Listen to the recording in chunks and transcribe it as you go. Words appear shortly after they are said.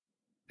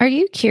Are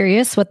you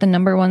curious what the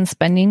number one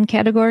spending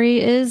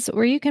category is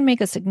where you can make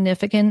a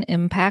significant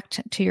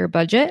impact to your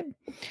budget?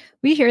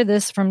 We hear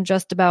this from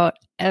just about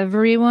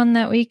everyone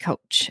that we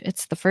coach.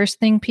 It's the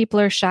first thing people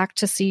are shocked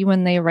to see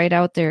when they write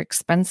out their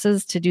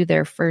expenses to do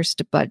their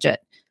first budget.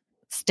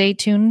 Stay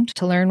tuned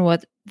to learn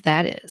what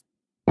that is.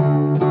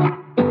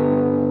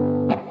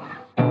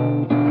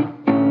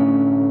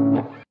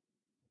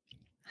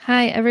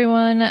 Hi,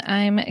 everyone.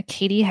 I'm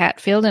Katie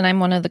Hatfield, and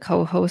I'm one of the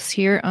co-hosts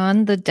here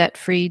on the Debt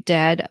Free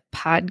Dad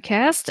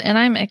podcast, and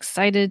I'm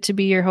excited to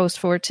be your host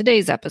for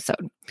today's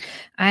episode.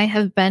 I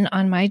have been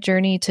on my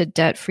journey to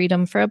debt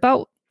freedom for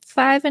about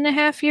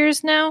 5.5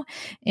 years now,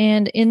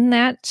 and in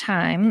that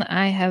time,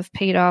 I have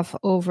paid off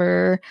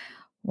over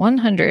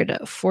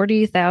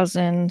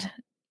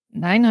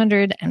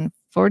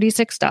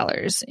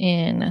 $140,946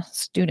 in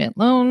student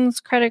loans,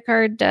 credit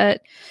card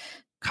debt,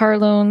 car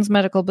loans,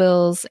 medical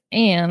bills,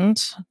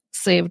 and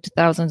saved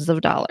thousands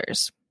of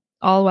dollars,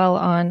 all while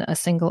on a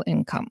single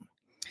income.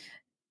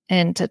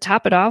 And to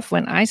top it off,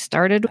 when I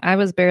started, I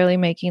was barely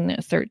making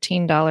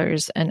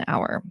 $13 an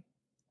hour.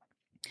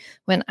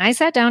 When I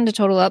sat down to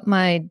total up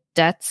my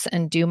debts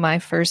and do my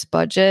first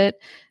budget,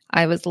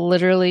 I was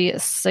literally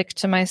sick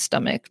to my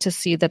stomach to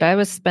see that I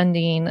was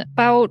spending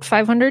about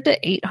 $500 to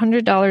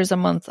 $800 a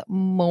month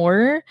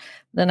more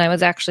than I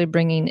was actually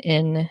bringing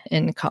in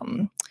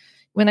income.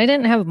 When I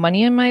didn't have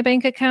money in my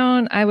bank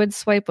account, I would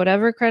swipe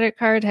whatever credit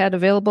card had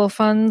available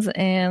funds,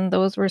 and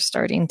those were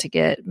starting to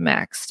get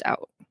maxed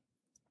out.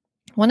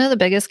 One of the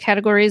biggest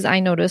categories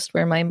I noticed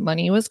where my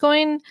money was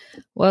going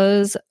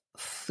was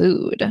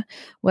food.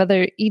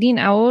 Whether eating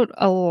out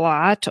a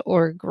lot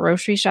or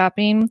grocery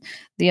shopping,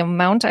 the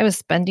amount I was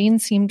spending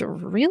seemed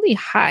really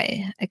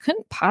high. I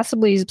couldn't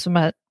possibly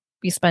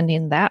be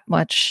spending that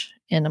much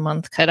in a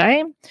month, could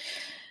I?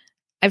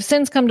 I've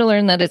since come to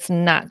learn that it's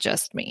not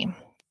just me.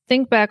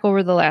 Think back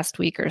over the last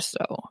week or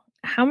so.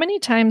 How many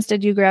times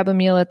did you grab a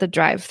meal at the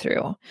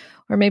drive-thru,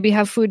 or maybe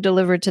have food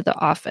delivered to the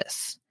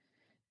office?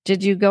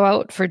 Did you go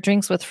out for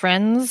drinks with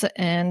friends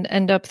and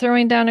end up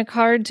throwing down a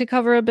card to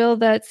cover a bill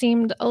that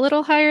seemed a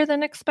little higher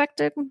than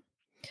expected?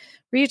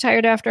 Were you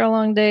tired after a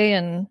long day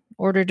and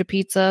ordered a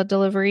pizza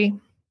delivery?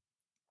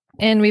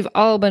 And we've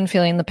all been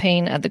feeling the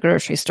pain at the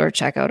grocery store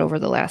checkout over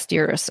the last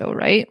year or so,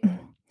 right?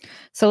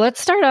 So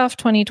let's start off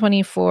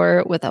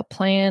 2024 with a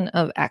plan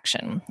of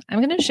action. I'm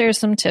going to share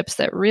some tips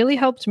that really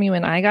helped me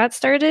when I got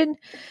started,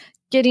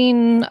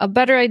 getting a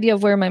better idea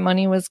of where my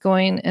money was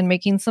going and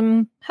making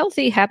some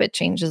healthy habit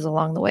changes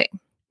along the way.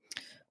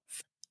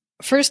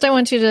 First, I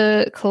want you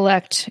to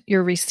collect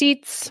your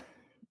receipts,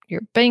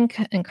 your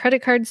bank and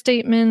credit card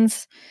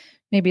statements,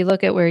 maybe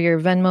look at where your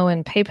Venmo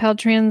and PayPal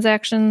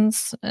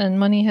transactions and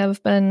money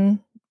have been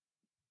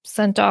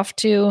sent off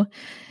to,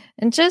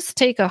 and just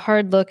take a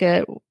hard look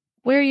at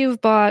where you've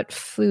bought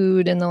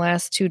food in the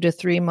last 2 to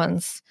 3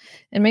 months,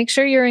 and make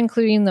sure you're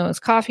including those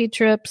coffee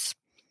trips,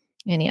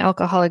 any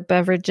alcoholic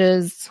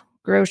beverages,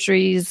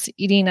 groceries,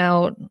 eating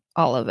out,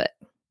 all of it.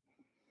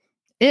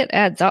 It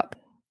adds up.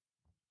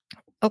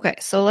 Okay,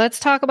 so let's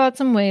talk about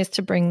some ways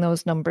to bring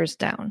those numbers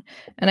down.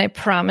 And I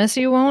promise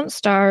you won't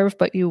starve,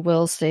 but you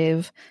will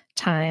save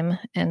time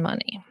and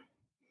money.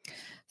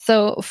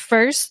 So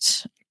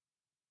first,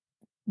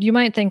 you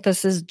might think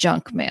this is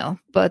junk mail,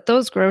 but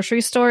those grocery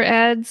store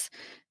ads,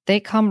 they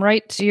come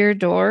right to your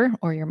door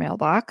or your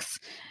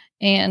mailbox,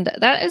 and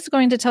that is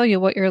going to tell you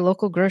what your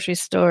local grocery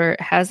store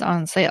has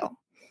on sale.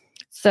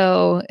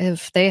 So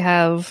if they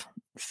have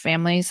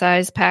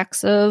family-size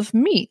packs of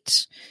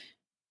meat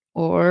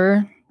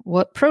or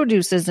what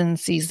produce is in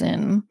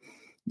season,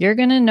 you're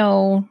going to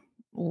know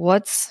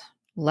what's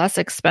less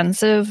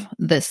expensive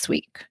this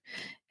week,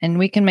 and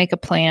we can make a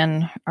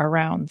plan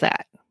around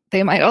that.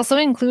 They might also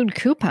include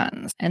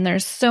coupons, and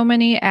there's so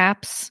many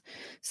apps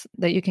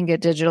that you can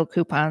get digital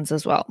coupons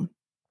as well.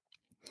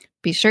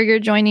 Be sure you're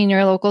joining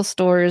your local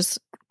store's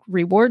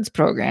rewards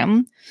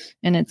program,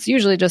 and it's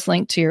usually just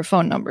linked to your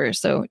phone number,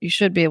 so you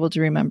should be able to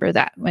remember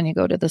that when you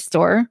go to the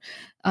store.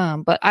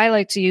 But I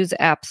like to use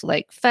apps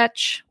like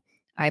Fetch,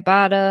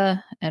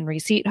 Ibotta, and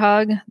Receipt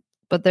Hog,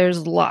 but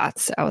there's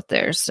lots out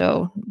there,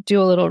 so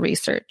do a little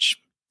research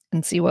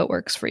and see what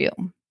works for you.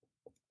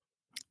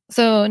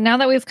 So now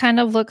that we've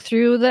kind of looked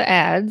through the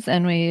ads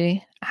and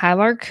we have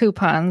our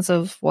coupons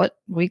of what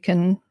we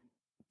can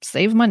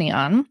save money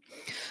on,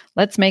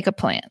 let's make a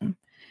plan.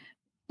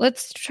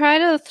 Let's try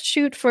to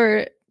shoot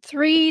for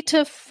 3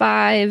 to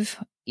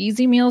 5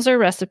 easy meals or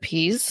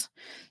recipes.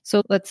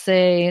 So let's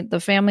say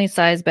the family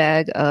size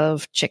bag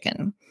of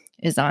chicken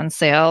is on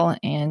sale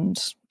and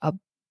a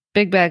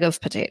big bag of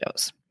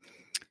potatoes.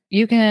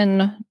 You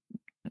can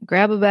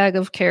grab a bag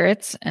of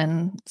carrots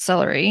and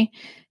celery,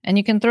 and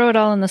you can throw it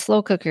all in the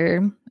slow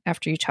cooker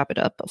after you chop it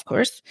up, of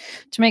course,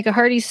 to make a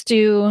hearty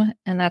stew.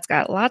 And that's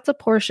got lots of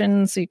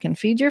portions so you can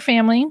feed your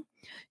family.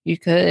 You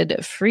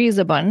could freeze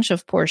a bunch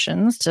of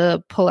portions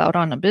to pull out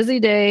on a busy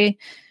day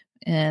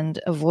and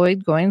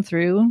avoid going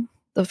through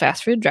the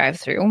fast food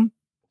drive-thru,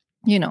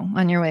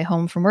 on your way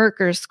home from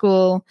work or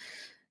school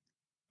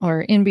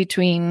or in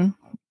between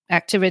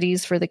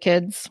activities for the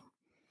kids.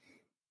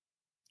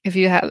 If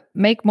you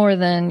make more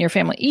than your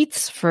family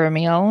eats for a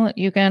meal,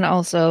 you can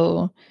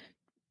also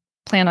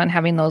plan on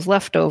having those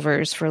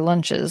leftovers for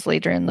lunches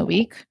later in the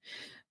week.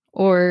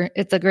 Or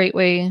it's a great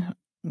way,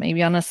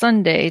 maybe on a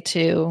Sunday,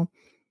 to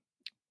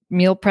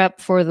meal prep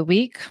for the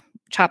week.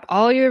 Chop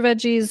all your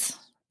veggies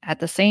at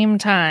the same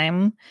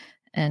time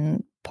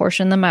and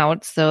portion them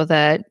out so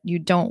that you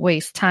don't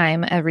waste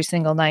time every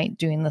single night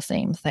doing the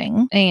same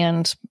thing.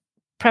 And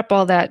prep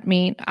all that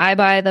meat. I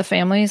buy the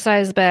family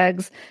size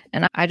bags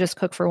and I just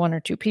cook for 1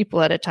 or 2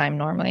 people at a time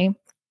normally.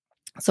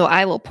 So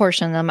I will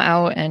portion them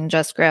out and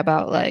just grab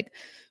out like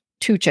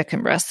 2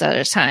 chicken breasts at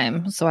a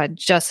time. So I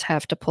just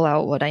have to pull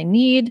out what I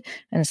need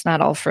and it's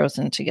not all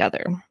frozen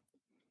together.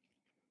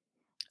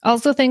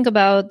 Also think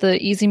about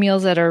the easy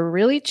meals that are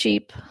really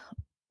cheap,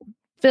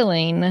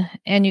 filling,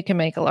 and you can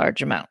make a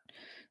large amount.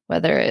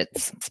 Whether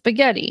it's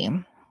spaghetti,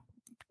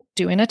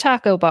 doing a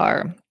taco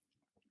bar,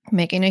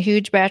 making a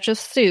huge batch of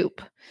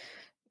soup,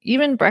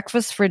 even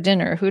breakfast for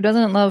dinner. Who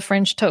doesn't love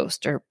French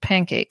toast or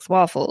pancakes,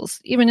 waffles,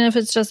 even if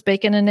it's just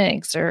bacon and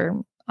eggs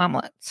or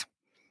omelets?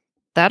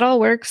 That all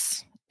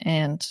works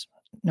and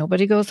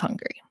nobody goes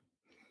hungry.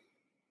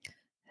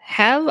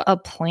 Have a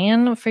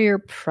plan for your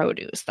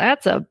produce.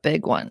 That's a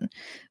big one.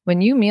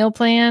 When you meal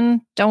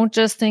plan, don't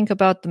just think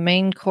about the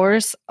main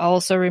course.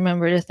 Also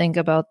remember to think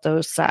about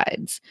those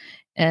sides.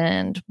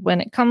 And when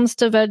it comes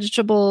to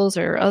vegetables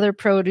or other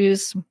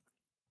produce,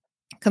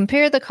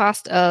 compare the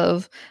cost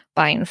of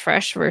buying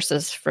fresh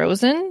versus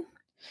frozen.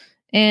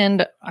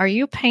 And are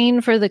you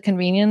paying for the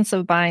convenience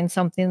of buying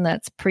something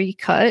that's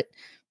pre-cut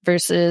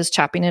versus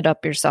chopping it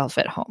up yourself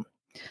at home?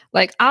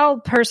 Like, I'll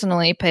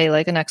personally pay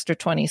like an extra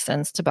 20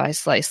 cents to buy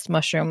sliced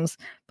mushrooms,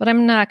 but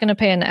I'm not going to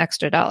pay an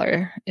extra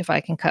 $1 if I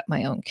can cut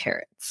my own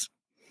carrots.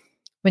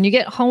 When you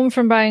get home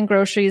from buying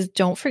groceries,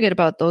 don't forget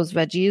about those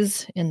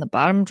veggies in the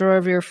bottom drawer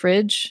of your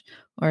fridge,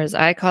 or as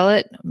I call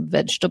it,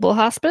 vegetable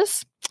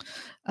hospice.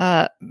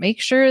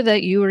 Make sure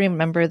that you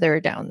remember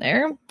they're down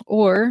there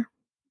or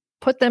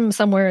put them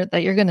somewhere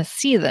that you're going to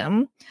see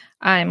them.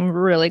 I'm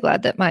really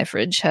glad that my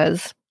fridge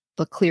has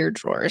the clear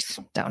drawers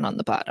down on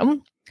the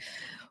bottom.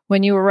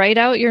 When you write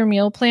out your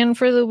meal plan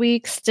for the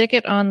week, stick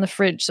it on the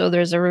fridge so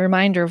there's a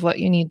reminder of what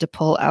you need to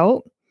pull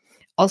out.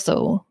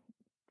 Also,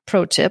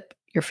 pro tip,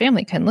 your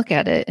family can look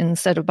at it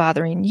instead of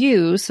bothering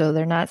you, so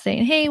they're not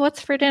saying, hey,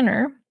 what's for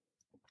dinner?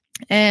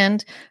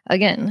 And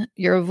again,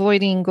 you're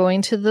avoiding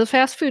going to the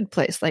fast food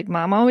place like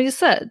Mom always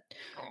said.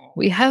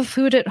 We have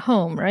food at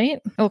home, right?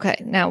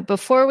 Okay, now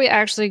before we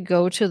actually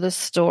go to the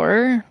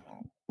store,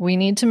 we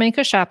need to make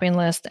a shopping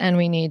list and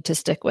we need to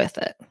stick with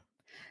it.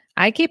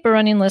 I keep a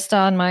running list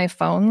on my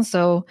phone,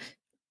 so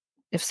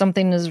if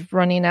something is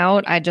running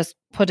out, I just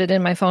put it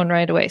in my phone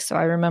right away, so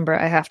I remember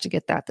I have to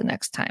get that the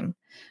next time.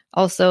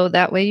 Also,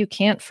 that way you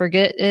can't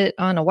forget it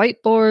on a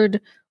whiteboard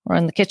or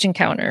on the kitchen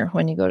counter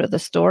when you go to the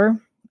store,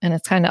 and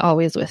it's kind of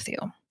always with you.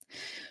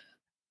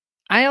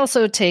 I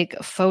also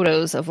take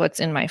photos of what's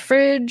in my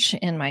fridge,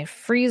 in my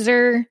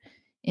freezer,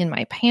 in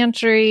my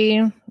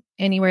pantry,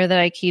 anywhere that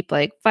I keep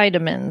like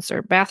vitamins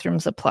or bathroom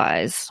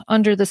supplies,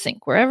 under the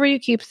sink, wherever you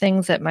keep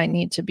things that might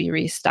need to be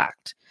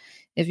restocked.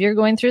 If you're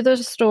going through the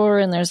store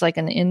and there's like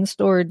an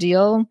in-store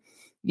deal,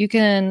 you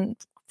can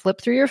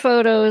flip through your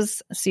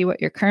photos, see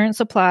what your current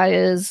supply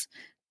is,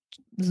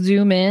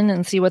 zoom in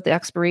and see what the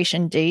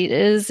expiration date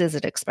is. Is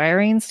it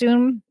expiring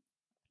soon?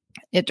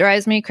 It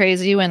drives me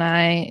crazy when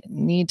I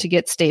need to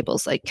get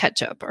staples like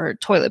ketchup or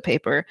toilet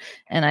paper,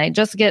 and I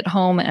just get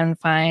home and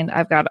find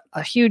I've got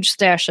a huge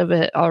stash of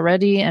it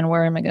already, and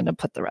where am I going to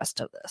put the rest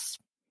of this?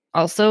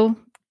 Also,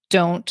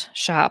 don't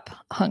shop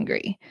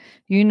hungry.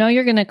 You know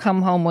you're going to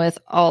come home with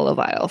all of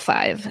aisle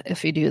 5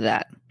 if you do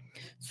that.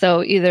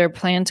 So either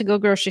plan to go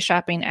grocery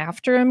shopping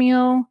after a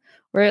meal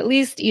or at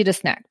least eat a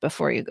snack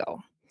before you go.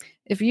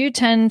 If you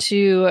tend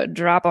to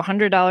drop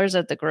 $100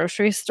 at the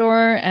grocery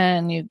store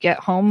and you get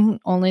home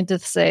only to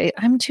say,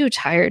 I'm too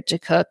tired to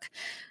cook,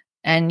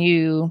 and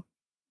you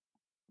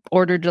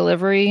order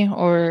delivery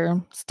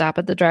or stop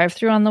at the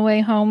drive-thru on the way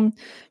home,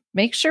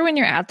 make sure when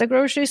you're at the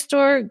grocery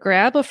store,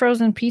 grab a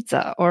frozen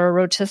pizza or a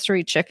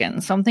rotisserie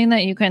chicken, something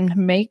that you can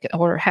make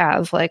or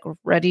have like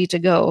ready to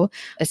go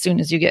as soon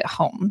as you get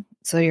home,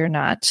 so you're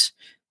not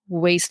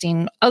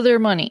wasting other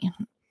money.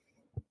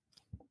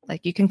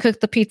 Like, you can cook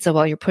the pizza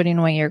while you're putting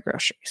away your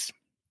groceries.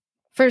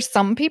 For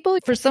some people,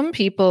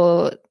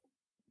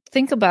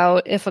 think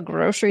about if a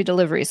grocery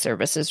delivery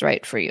service is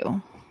right for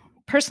you.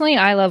 Personally,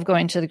 I love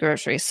going to the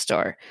grocery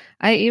store.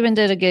 I even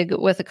did a gig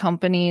with a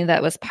company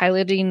that was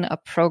piloting a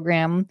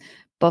program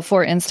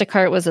before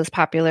Instacart was as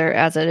popular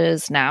as it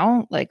is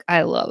now. Like,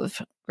 I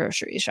love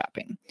grocery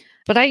shopping.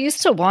 But I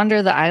used to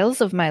wander the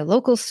aisles of my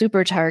local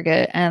Super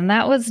Target, and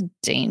that was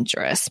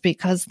dangerous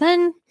because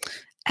then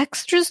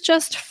extras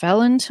just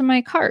fell into my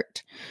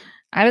cart.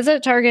 I was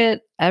at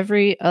Target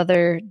every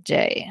other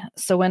day.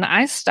 So when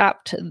I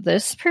stopped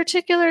this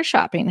particular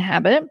shopping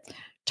habit,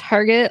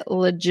 Target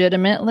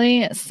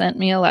legitimately sent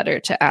me a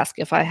letter to ask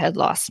if I had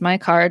lost my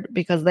card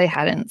because they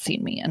hadn't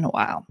seen me in a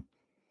while.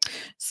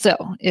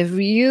 So if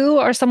you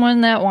are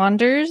someone that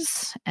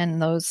wanders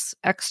and those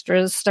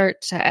extras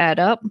start to add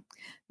up,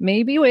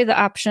 maybe weigh the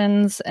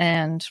options,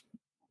 and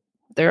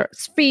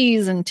there's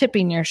fees and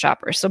tipping your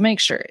shopper. So make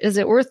sure, is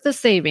it worth the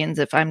savings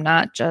if I'm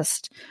not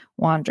just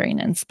wandering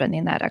and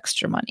spending that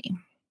extra money?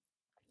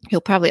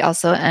 You'll probably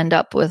also end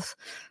up with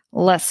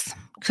less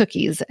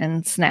cookies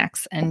and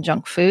snacks and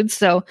junk food.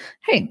 So,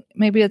 hey,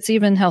 maybe it's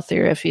even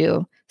healthier if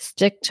you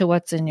stick to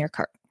what's in your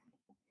cart.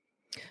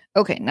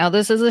 Okay, now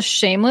this is a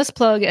shameless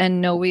plug, and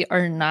no, we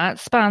are not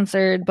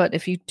sponsored, but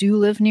if you do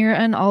live near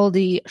an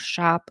Aldi,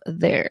 shop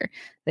there.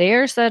 They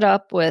are set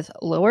up with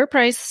lower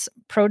price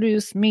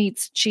produce,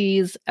 meats,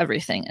 cheese,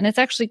 everything. And it's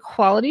actually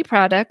quality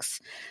products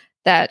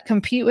that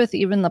compete with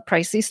even the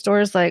pricey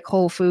stores like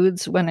Whole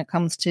Foods when it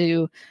comes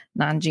to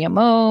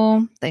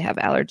non-GMO. They have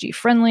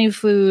allergy-friendly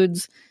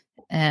foods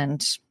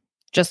and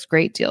just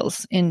great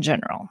deals in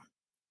general.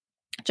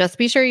 Just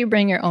be sure you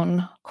bring your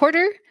own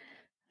quarter,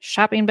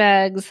 shopping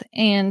bags,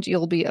 and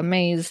you'll be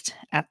amazed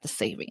at the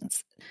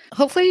savings.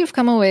 Hopefully you've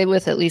come away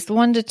with at least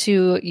 1 to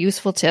 2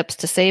 useful tips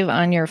to save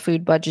on your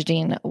food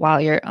budgeting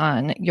while you're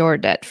on your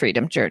debt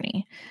freedom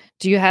journey.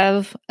 Do you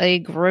have a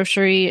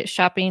grocery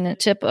shopping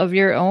tip of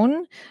your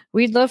own?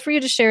 We'd love for you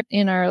to share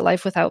in our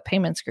Life Without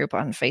Payments group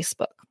on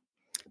Facebook.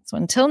 So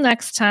until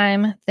next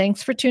time,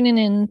 thanks for tuning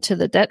in to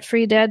the Debt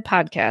Free Dad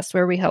podcast,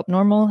 where we help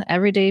normal,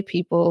 everyday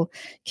people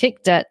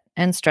kick debt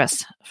and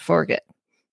stress for good.